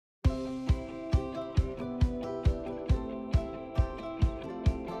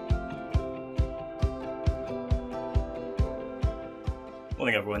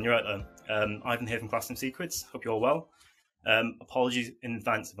Morning everyone, you're right there. Ivan here from Classroom Secrets, hope you're all well. Apologies in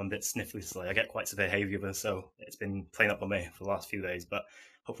advance if I'm a bit sniffly today. I get quite severe hay fever, so it's been playing up on me for the last few days, but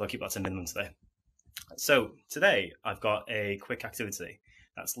hopefully I'll keep that to a minimum today. So today I've got a quick activity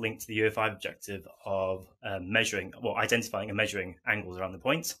that's linked to the Year 5 objective of identifying and measuring angles around the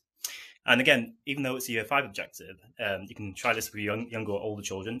point. And again, even though it's a Year 5 objective, you can try this with younger or older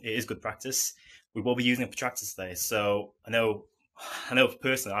children. It is good practice. We will be using a protractor today, so I know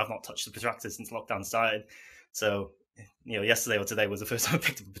personally I've not touched the protractor since lockdown started. So, yesterday or today was the first time I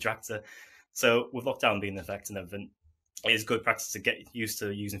picked up a protractor. So with lockdown being in effect and everything, it is good practice to get used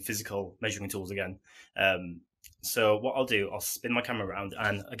to using physical measuring tools again. So what I'll do, I'll spin my camera around,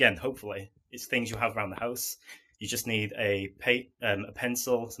 and again, hopefully it's things you have around the house. You just need a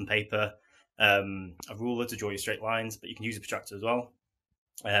pencil, some paper, a ruler to draw your straight lines, but you can use a protractor as well.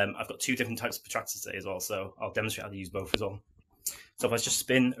 I've got two different types of protractors today as well, so I'll demonstrate how to use both as well. So if I just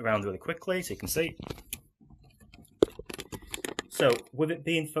spin around really quickly so you can see. So with it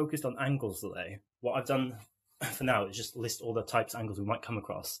being focused on angles today, what I've done for now is just list all the types of angles we might come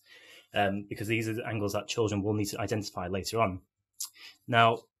across, because these are the angles that children will need to identify later on.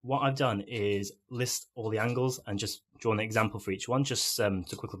 Now, what I've done is list all the angles and just draw an example for each one, just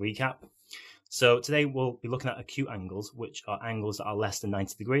to quickly recap. So today we'll be looking at acute angles, which are angles that are less than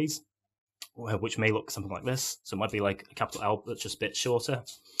 90 degrees. Which may look something like this. So it might be like a capital L, but just a bit shorter.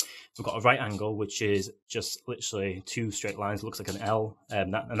 We've got a right angle, which is just literally two straight lines, looks like an L,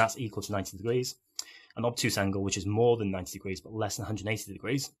 and that's equal to 90 degrees. An obtuse angle, which is more than 90 degrees, but less than 180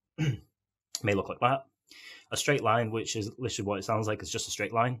 degrees, may look like that. A straight line, which is literally what it sounds like, is just a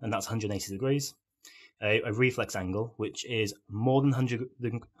straight line, and that's 180 degrees. A reflex angle, which is more than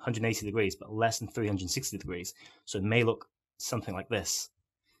 180 degrees, but less than 360 degrees. So it may look something like this.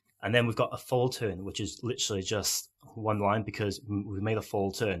 And then we've got a full turn, which is literally just one line because we've made a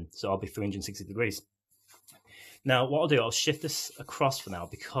full turn. So I'll be 360 degrees. Now, what I'll do, I'll shift this across for now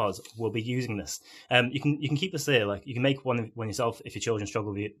because we'll be using this. You can keep this there, like you can make one yourself if your children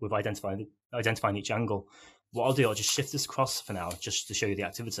struggle with identifying each angle. What I'll do, I'll just shift this across for now, just to show you the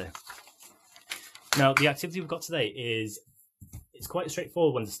activity. Now, the activity we've got today it's quite a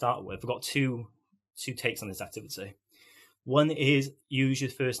straightforward one to start with. We've got two takes on this activity. One is use your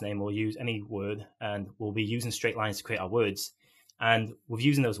first name or use any word, and we'll be using straight lines to create our words. And with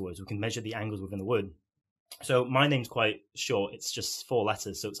using those words, we can measure the angles within the word. So my name's quite short. It's just 4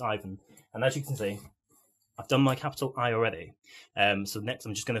 letters, so it's Ivan. And as you can see, I've done my capital I already. So next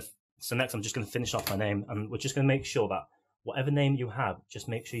I'm just going to finish off my name, and we're just going to make sure that whatever name you have, just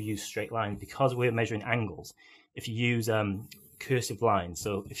make sure you use straight lines because we're measuring angles. If you use cursive lines,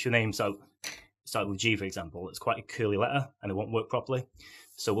 so if your name's start with G, for example, it's quite a curly letter and it won't work properly.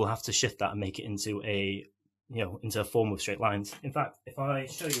 So we'll have to shift that and make it into a form with straight lines. In fact, if I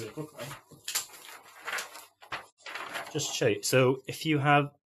show you it quickly, just to show you. So if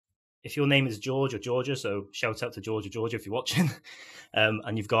your name is George or Georgia, so shout out to George or Georgia if you're watching,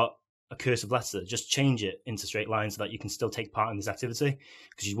 and you've got a cursive letter, just change it into straight lines so that you can still take part in this activity,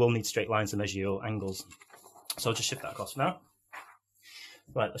 because you will need straight lines to measure your angles. So I'll just shift that across for now.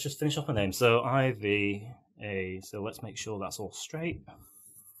 Right, let's just finish off my name. So IVA, so let's make sure that's all straight.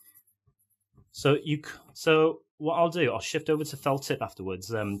 So what I'll do, I'll shift over to felt tip afterwards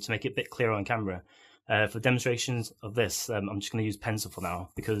to make it a bit clearer on camera. For demonstrations of this, I'm just going to use pencil for now,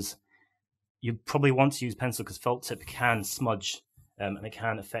 because you probably want to use pencil because felt tip can smudge and it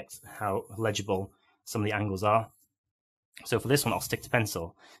can affect how legible some of the angles are. So for this one, I'll stick to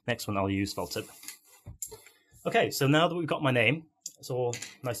pencil. Next one, I'll use felt tip. Okay, so now that we've got my name, it's all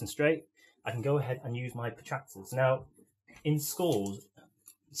nice and straight, I can go ahead and use my protractors. Now, in schools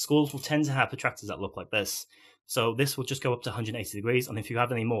will tend to have protractors that look like this. So this will just go up to 180 degrees, and if you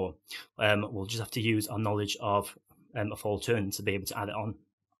have any more, we'll just have to use our knowledge of a full turn to be able to add it on.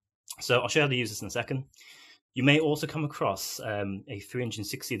 So I'll show you how to use this in a second. You may also come across a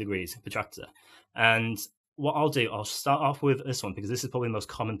 360 degrees protractor. And what I'll do, I'll start off with this one because this is probably the most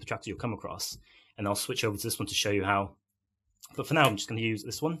common protractor you'll come across. And I'll switch over to this one to show you how. But for now, I'm just going to use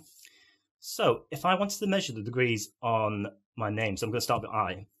this one. So if I wanted to measure the degrees on my name, so I'm going to start with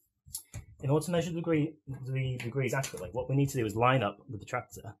I. In order to measure the degrees accurately, what we need to do is line up the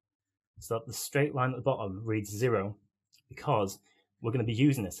protractor so that the straight line at the bottom reads 0, because we're going to be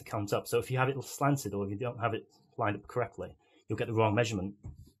using this to count up. So if you have it slanted or if you don't have it lined up correctly, you'll get the wrong measurement.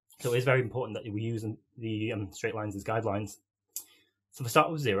 So it is very important that we use the straight lines as guidelines. So if I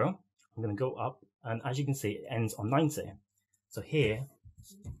start with 0, I'm going to go up, and as you can see, it ends on 90. So here,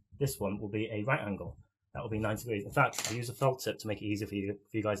 this one will be a right angle. That will be 90 degrees. In fact, I'll use a felt tip to make it easier for you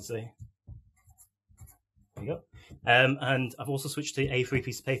guys to see. There you go. And I've also switched to A3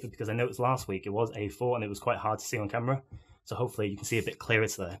 piece of paper because I noticed last week it was A4 and it was quite hard to see on camera. So hopefully you can see a bit clearer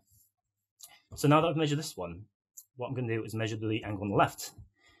today. So now that I've measured this one, what I'm going to do is measure the angle on the left.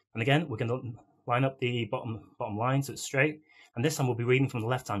 And again, we're going to line up the bottom line so it's straight. And this time we'll be reading from the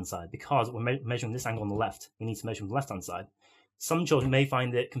left-hand side because we're measuring this angle on the left. We need to measure from the left-hand side. Some children may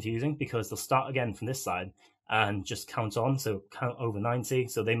find it confusing because they'll start again from this side and just count on, so count over 90,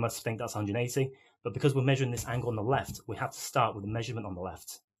 so they must think that's 180. But because we're measuring this angle on the left, we have to start with the measurement on the left.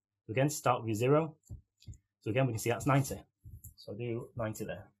 So again, start with your 0. So again, we can see that's 90. So I'll do 90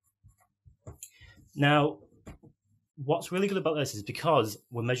 there. Now, what's really good about this is because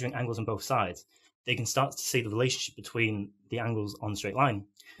we're measuring angles on both sides, they can start to see the relationship between the angles on the straight line.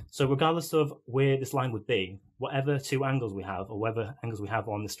 So regardless of where this line would be, whatever two angles we have or whatever angles we have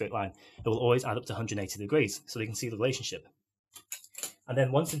on the straight line, it will always add up to 180 degrees. So they can see the relationship. And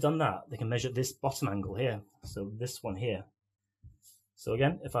then once they've done that, they can measure this bottom angle here. So this one here. So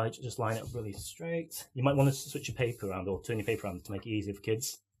again, if I just line it up really straight, you might want to switch your paper around or turn your paper around to make it easier for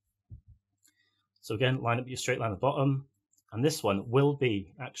kids. So again, line up your straight line at the bottom. And this one will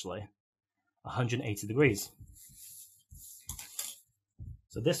be actually 180 degrees.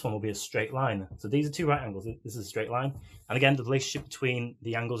 So this one will be a straight line. So these are two right angles. This is a straight line. And again, the relationship between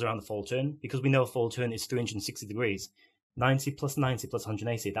the angles around the full turn, because we know a full turn is 360 degrees, 90 plus 90 plus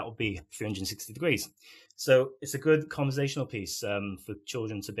 180, that will be 360 degrees. So it's a good conversational piece for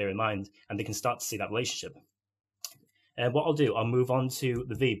children to bear in mind, and they can start to see that relationship. And what I'll do, I'll move on to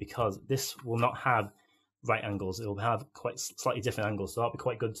the V because this will not have right angles. It will have quite slightly different angles, so that'll be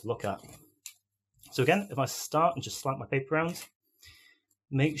quite good to look at. So again, if I start and just slant my paper around,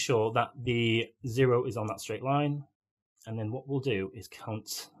 make sure that the 0 is on that straight line. And then what we'll do is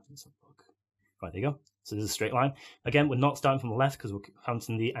count. Right, there you go. So there's a straight line. Again, we're not starting from the left because we're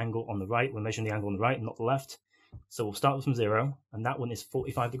counting the angle on the right. We're measuring the angle on the right and not the left. So we'll start from 0, and that one is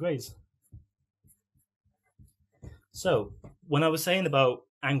 45 degrees. So when I was saying about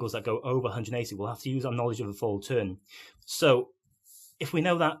angles that go over 180, we'll have to use our knowledge of a full turn. So if we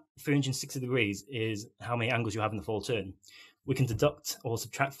know that 360 degrees is how many angles you have in the full turn, we can deduct or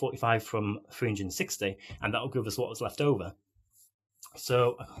subtract 45 from 360, and that will give us what was left over.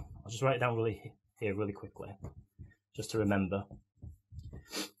 So I'll just write it down really quickly, just to remember.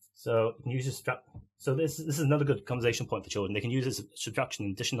 So you can use subtract. So this is another good conversation point for children. They can use this subtraction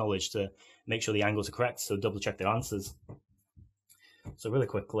and addition knowledge to make sure the angles are correct, so double check their answers. So really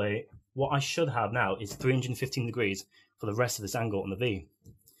quickly, what I should have now is 315 degrees for the rest of this angle on the V.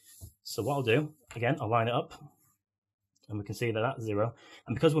 So what I'll do, again, I'll line it up, and we can see that that's 0.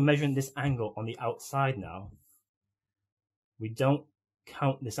 And because we're measuring this angle on the outside now, we don't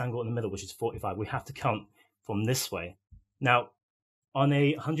count this angle in the middle, which is 45. We have to count from this way. Now, on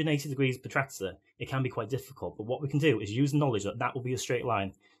a 180 degrees protractor, it can be quite difficult, but what we can do is use knowledge that that will be a straight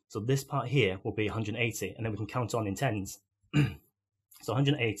line. So this part here will be 180, and then we can count on in tens. So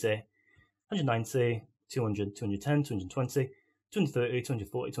 180, 190, 200, 210, 220, 230,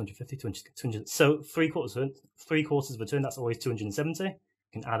 240, 250, 200. So three quarters of a turn, that's always 270. You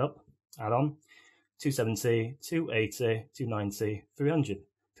can add on. 270, 280, 290, 300,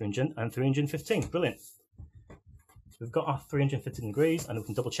 300, and 315. Brilliant. We've got our 315 degrees, and we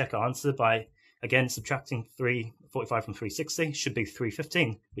can double check our answer by, again, subtracting 345 from 360. Should be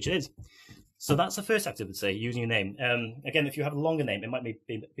 315, which it is. So that's the first activity, using your name. Again, if you have a longer name, it might be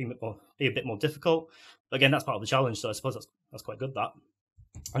a bit more difficult. But again, that's part of the challenge, so I suppose that's quite good, that.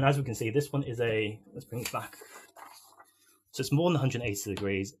 And as we can see, this one is let's bring it back. So it's more than 180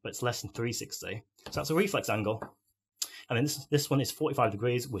 degrees, but it's less than 360. So that's a reflex angle. And then this one is 45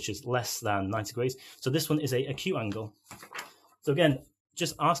 degrees, which is less than 90 degrees. So this one is a acute angle. So again,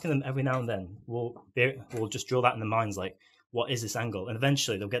 just asking them every now and then, we'll just draw that in their minds, like, what is this angle? And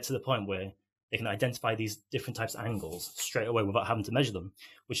eventually they'll get to the point where they can identify these different types of angles straight away without having to measure them,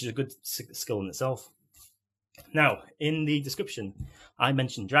 which is a good skill in itself. Now, in the description, I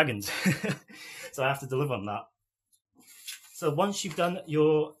mentioned dragons, so I have to deliver on that. So once you've done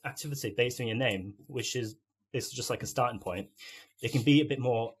your activity based on your name, which is just like a starting point, it can be a bit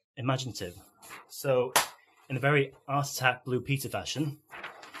more imaginative. So in a very Art Attack Blue Peter fashion,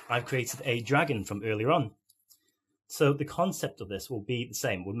 I've created a dragon from earlier on. So the concept of this will be the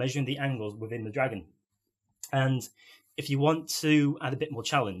same. We're measuring the angles within the dragon. And if you want to add a bit more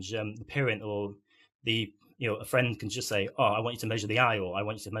challenge, the parent or a friend can just say, oh, I want you to measure the eye, or I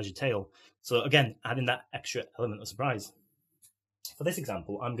want you to measure tail. So again, adding that extra element of surprise. For this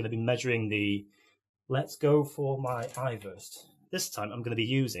example, I'm going to be measuring let's go for my eye first. This time I'm going to be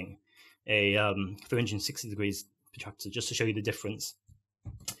using a 360 degrees protractor just to show you the difference.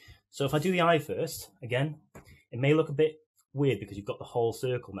 So if I do the eye first, again, it may look a bit weird because you've got the whole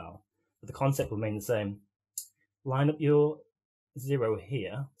circle now, but the concept will remain the same. Line up your 0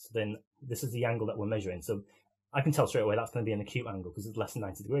 here, so then this is the angle that we're measuring. So I can tell straight away that's going to be an acute angle because it's less than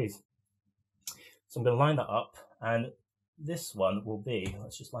 90 degrees. So I'm going to line that up, and this one will be,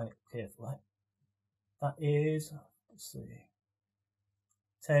 let's just line it carefully. That is, let's see,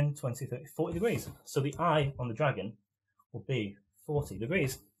 10, 20, 30, 40 degrees. So the eye on the dragon will be 40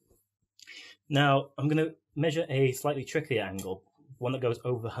 degrees. Now I'm going to measure a slightly trickier angle, one that goes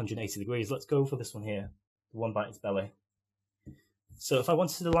over 180 degrees. Let's go for this one here, the one by its belly. So if I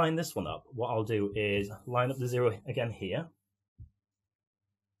wanted to line this one up, what I'll do is line up the 0 again here.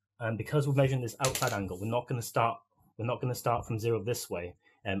 And because we're measuring this outside angle, we're not going to start from 0 this way,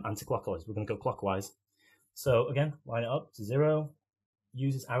 anti-clockwise. We're going to go clockwise. So again, line it up to 0.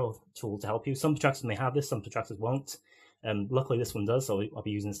 Use this arrow tool to help you. Some protractors may have this, some protractors won't. Luckily this one does, so I'll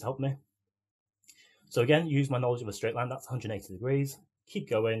be using this to help me. So again, use my knowledge of a straight line. That's 180 degrees. Keep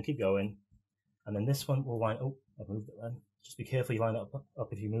going, and then this one will line. Oh, I've moved it then. Just be careful you line it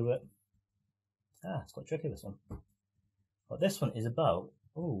up if you move it. It's quite tricky, this one. But this one is about,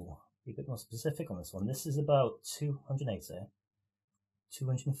 be a bit more specific on this one. This is about 280,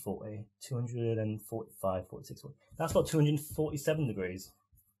 240, 245, 46. That's about 247 degrees.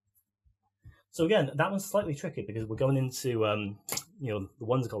 So again, that one's slightly tricky because we're going into the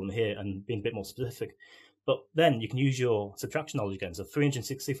ones column here and being a bit more specific. But then you can use your subtraction knowledge again. So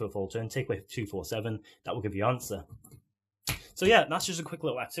 360 for a full turn, take away 247, that will give you your answer. So yeah, that's just a quick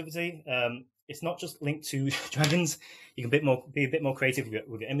little activity. It's not just linked to dragons. You can be a bit more creative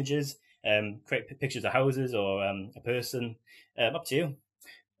with your images, create pictures of houses or a person. Up to you.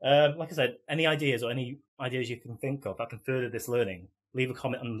 Like I said, any ideas you can think of that can further this learning, leave a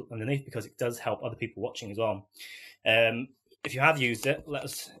comment underneath because it does help other people watching as well. If you have used it, let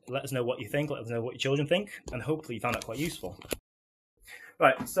us know what you think. Let us know what your children think, and hopefully you found that quite useful.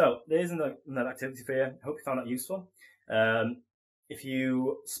 Right, so there's another activity for you. I hope you found that useful. If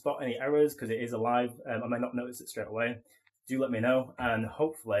you spot any errors, because it is alive, I might not notice it straight away, do let me know, and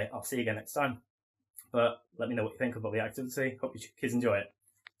hopefully I'll see you again next time. But let me know what you think about the activity. Hope your kids enjoy it.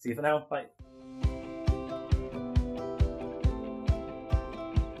 See you for now. Bye.